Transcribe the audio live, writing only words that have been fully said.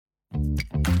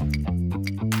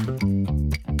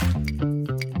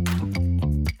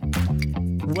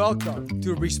Welcome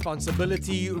to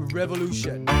Responsibility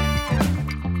Revolution.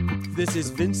 This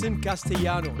is Vincent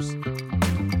Castellanos.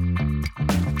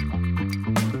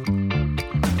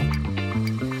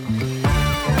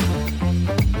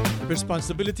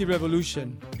 Responsibility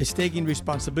Revolution is taking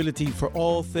responsibility for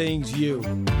all things you.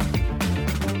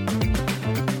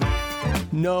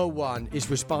 No one is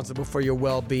responsible for your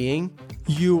well-being.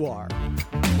 You are.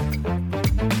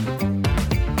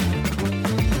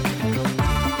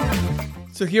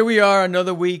 So here we are,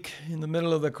 another week in the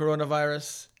middle of the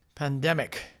coronavirus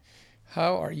pandemic.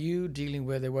 How are you dealing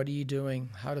with it? What are you doing?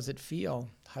 How does it feel?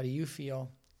 How do you feel?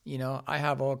 You know, I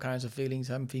have all kinds of feelings.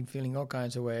 I'm feeling all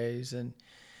kinds of ways. And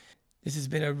this has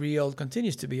been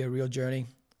continues to be a real journey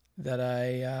that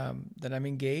I'm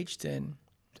engaged in.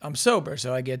 I'm sober,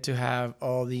 so I get to have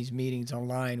all these meetings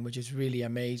online, which is really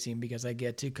amazing because I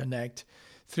get to connect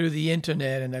through the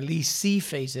internet and at least see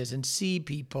faces and see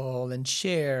people and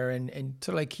share and sort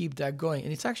of like keep that going.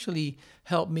 And it's actually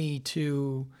helped me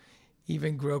to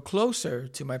even grow closer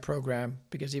to my program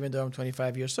because even though I'm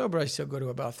 25 years sober, I still go to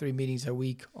about 3 meetings a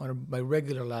week on my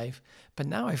regular life. But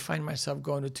now I find myself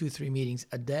going to 2-3 meetings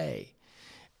a day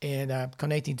and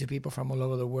connecting to people from all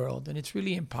over the world. And it's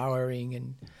really empowering,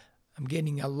 and I'm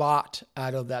getting a lot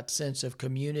out of that sense of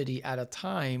community at a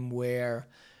time where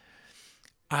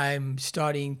I'm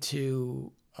starting to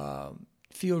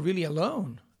feel really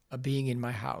alone being in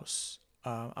my house.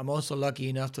 I'm also lucky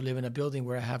enough to live in a building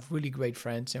where I have really great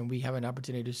friends and we have an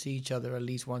opportunity to see each other at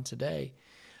least once a day.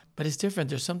 But it's different.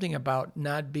 There's something about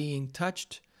not being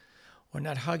touched or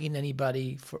not hugging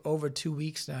anybody for over 2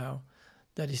 weeks now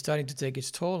that is starting to take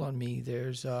its toll on me.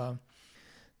 There's a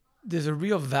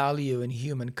real value in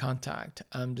human contact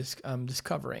I'm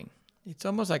discovering. It's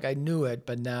almost like I knew it,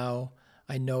 but now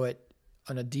I know it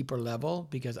on a deeper level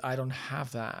because I don't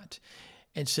have that.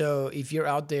 And so if you're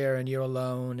out there and you're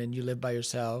alone and you live by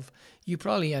yourself, you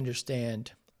probably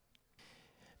understand.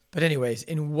 But anyways,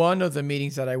 in one of the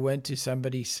meetings that I went to,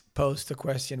 somebody posed the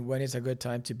question, when is a good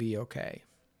time to be okay?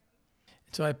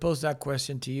 So I posed that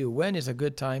question to you. When is a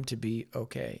good time to be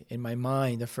okay? In my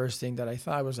mind, the first thing that I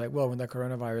thought was like, well, when the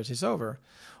coronavirus is over,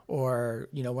 or,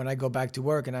 when I go back to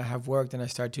work and I have worked and I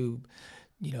start to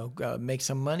make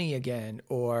some money again,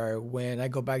 or when I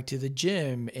go back to the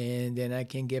gym and then I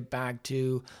can get back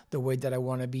to the weight that I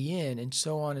want to be in, and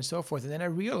so on and so forth. And then I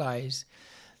realized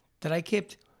that I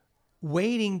kept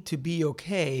waiting to be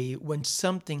okay when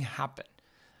something happened.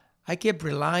 I kept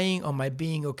relying on my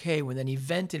being okay when an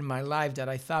event in my life that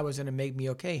I thought was going to make me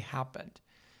okay happened.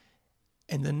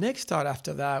 And the next thought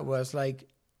after that was like,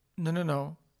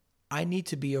 no, I need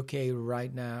to be okay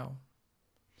right now.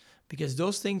 Because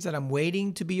those things that I'm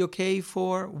waiting to be okay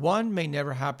for, 1, may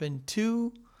never happen.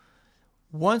 2,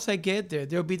 once I get there,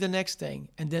 there'll be the next thing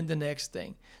and then the next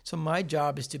thing. So my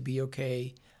job is to be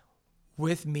okay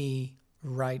with me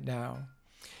right now.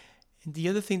 And the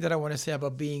other thing that I want to say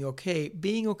about being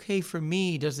okay for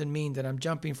me doesn't mean that I'm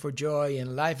jumping for joy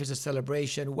and life is a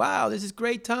celebration. Wow, this is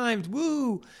great times.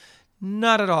 Woo!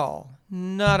 Not at all.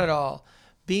 Not at all.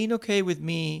 Being okay with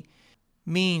me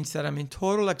means that I'm in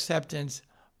total acceptance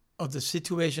of the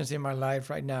situations in my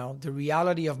life right now, the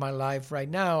reality of my life right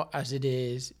now as it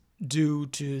is due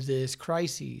to this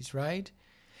crisis, right?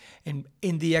 And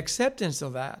in the acceptance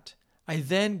of that, I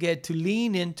then get to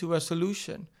lean into a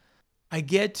solution. I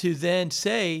get to then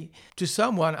say to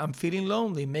someone, I'm feeling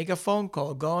lonely, make a phone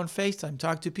call, go on FaceTime,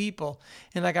 talk to people.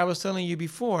 And like I was telling you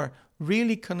before,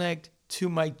 really connect to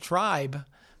my tribe,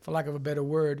 for lack of a better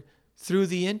word, through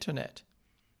the internet,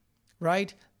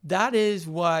 right? That is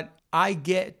what I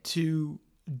get to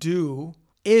do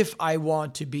if I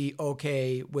want to be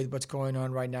okay with what's going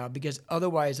on right now, because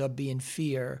otherwise I'll be in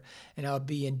fear and I'll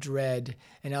be in dread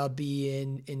and I'll be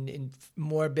in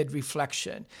morbid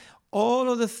reflection. All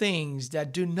of the things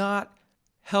that do not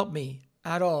help me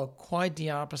at all, quite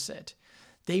the opposite.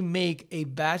 They make a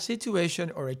bad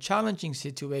situation or a challenging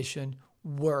situation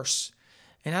worse.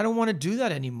 And I don't want to do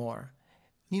that anymore.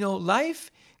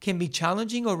 Life can be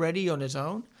challenging already on its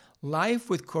own. Life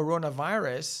with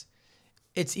coronavirus,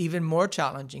 it's even more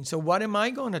challenging. So what am I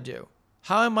going to do?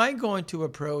 How am I going to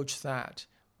approach that,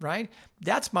 right?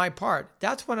 That's my part.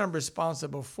 That's what I'm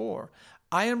responsible for.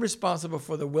 I am responsible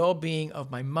for the well-being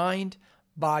of my mind,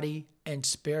 body, and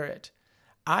spirit.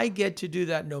 I get to do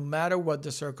that no matter what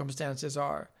the circumstances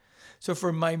are. So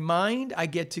for my mind, I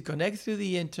get to connect through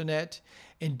the internet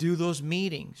and do those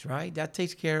meetings, right? That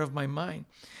takes care of my mind.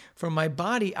 For my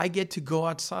body, I get to go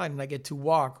outside and I get to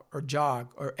walk or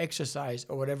jog or exercise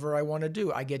or whatever I want to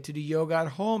do. I get to do yoga at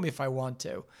home if I want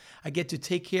to. I get to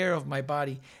take care of my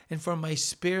body. And for my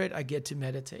spirit, I get to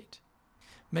meditate.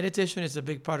 Meditation is a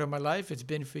big part of my life. It's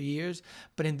been for years.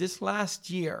 But in this last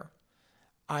year,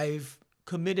 I've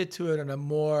committed to it on a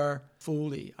more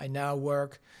fully. I now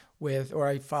work with, or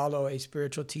I follow a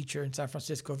spiritual teacher in San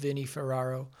Francisco, Vinny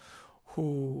Ferraro,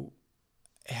 who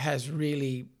has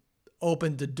really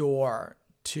opened the door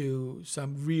to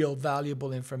some real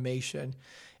valuable information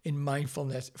in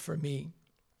mindfulness for me.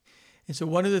 And so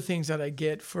one of the things that I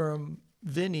get from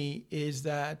Vinny is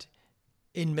that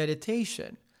in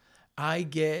meditation, I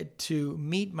get to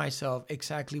meet myself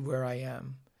exactly where I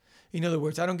am. In other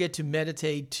words, I don't get to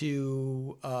meditate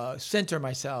to center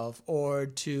myself or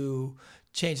to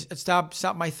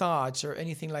stop my thoughts or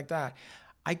anything like that.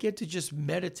 I get to just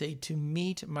meditate to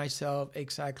meet myself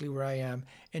exactly where I am.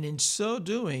 And in so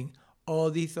doing,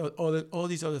 all these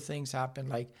other things happen.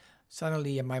 Like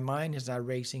suddenly my mind is not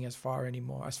racing as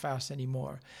fast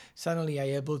anymore. Suddenly I'm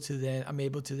able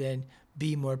to then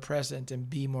be more present and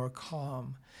be more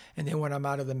calm. And then when I'm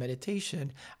out of the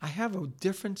meditation, I have a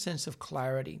different sense of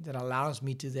clarity that allows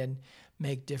me to then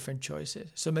make different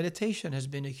choices. So meditation has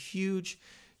been a huge,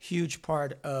 huge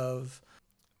part of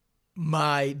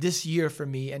this year for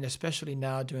me, and especially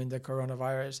now during the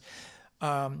coronavirus.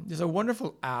 There's a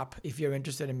wonderful app if you're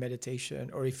interested in meditation,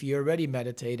 or if you already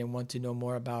meditate and want to know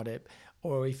more about it,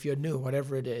 or if you're new,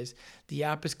 whatever it is. The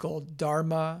app is called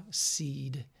Dharma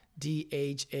Seed,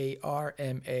 DharmaSeed,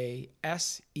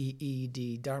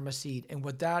 Dharma Seed. And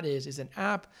what that is an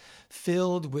app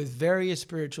filled with various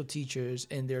spiritual teachers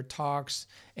and their talks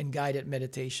and guided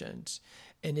meditations.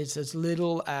 And it's as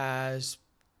little as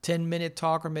 10-minute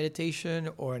talk or meditation,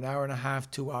 or an hour and a half,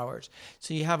 2 hours.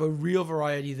 So you have a real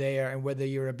variety there. And whether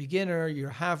you're a beginner, you're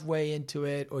halfway into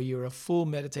it, or you're a full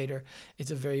meditator,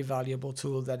 it's a very valuable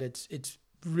tool that it's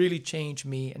really changed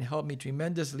me and helped me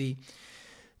tremendously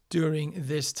during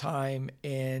this time.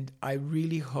 And I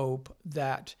really hope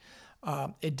that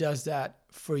it does that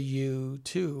for you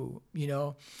too. You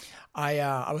know,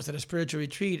 I was at a spiritual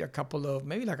retreat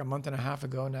maybe like a month and a half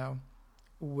ago now,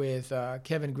 with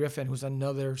Kevin Griffin, who's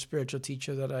another spiritual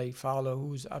teacher that I follow,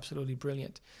 who's absolutely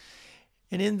brilliant.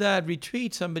 And in that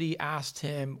retreat, somebody asked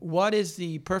him, what is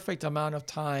the perfect amount of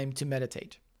time to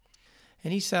meditate?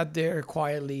 And he sat there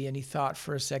quietly and he thought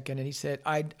for a second, and he said,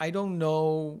 I don't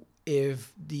know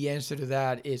if the answer to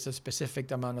that is a specific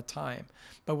amount of time.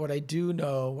 But what I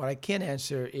can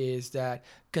answer is that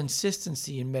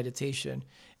consistency in meditation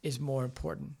is more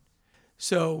important.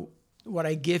 So what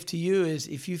I give to you is,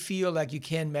 if you feel like you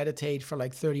can meditate for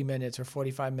like 30 minutes or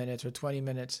 45 minutes or 20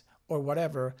 minutes or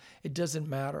whatever, it doesn't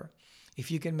matter.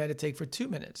 If you can meditate for 2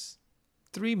 minutes,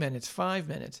 3 minutes, 5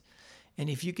 minutes,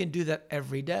 and if you can do that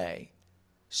every day,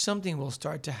 something will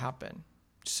start to happen.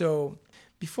 So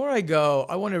before I go,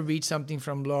 I want to read something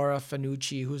from Laura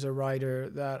Fanucci, who's a writer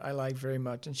that I like very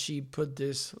much. And she put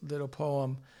this little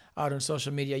poem out on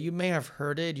social media. You may have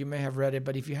heard it, you may have read it,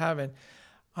 but if you haven't,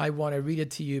 I want to read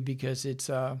it to you because it's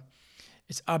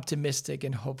optimistic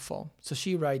and hopeful. So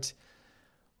she writes,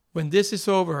 "When this is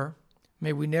over,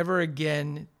 may we never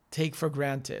again take for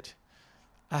granted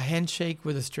a handshake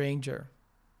with a stranger,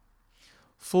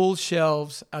 full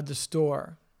shelves at the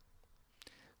store,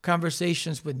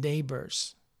 conversations with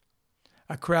neighbors,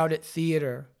 a crowded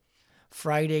theater,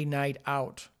 Friday night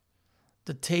out,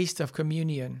 the taste of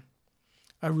communion,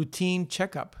 a routine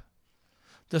checkup,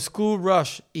 the school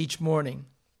rush each morning,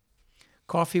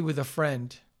 coffee with a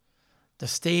friend, the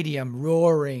stadium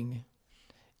roaring,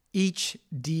 each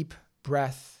deep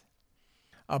breath,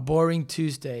 a boring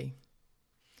Tuesday,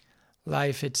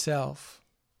 life itself.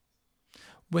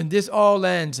 When this all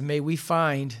ends, may we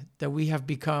find that we have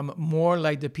become more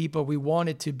like the people we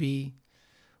wanted to be,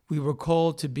 we were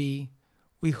called to be,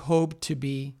 we hoped to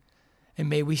be, and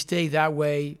may we stay that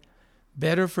way,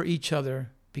 better for each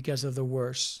other because of the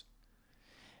worse."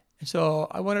 And so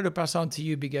I wanted to pass on to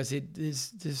you because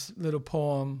this little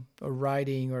poem or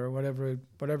writing or whatever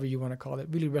you want to call it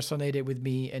really resonated with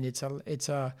me, and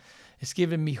it's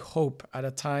given me hope at a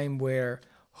time where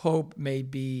hope may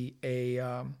be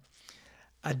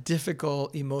a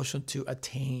difficult emotion to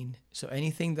attain. So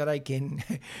anything that I can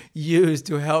use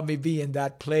to help me be in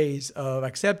that place of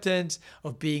acceptance,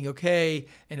 of being okay,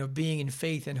 and of being in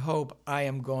faith and hope, I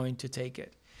am going to take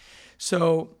it.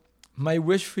 So my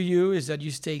wish for you is that you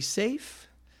stay safe,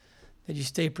 that you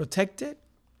stay protected,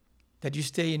 that you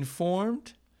stay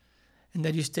informed, and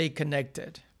that you stay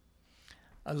connected.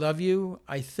 I love you.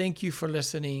 I thank you for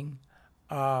listening.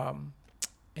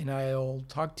 And I'll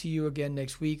talk to you again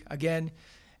next week. Again,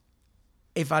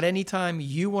 if at any time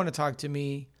you want to talk to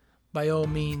me, by all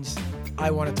means,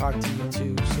 I want to talk to you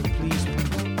too. So please.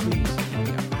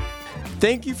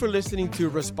 Thank you for listening to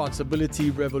Responsibility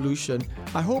Revolution.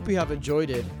 I hope you have enjoyed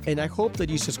it, and I hope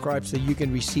that you subscribe so you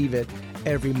can receive it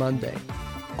every Monday.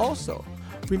 Also,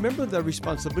 remember that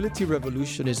Responsibility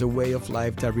Revolution is a way of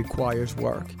life that requires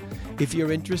work. If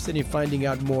you're interested in finding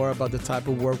out more about the type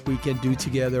of work we can do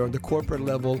together on the corporate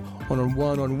level or on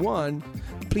one-on-one,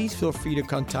 please feel free to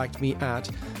contact me at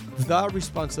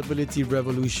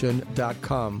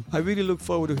theresponsibilityrevolution.com. I really look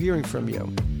forward to hearing from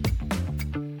you.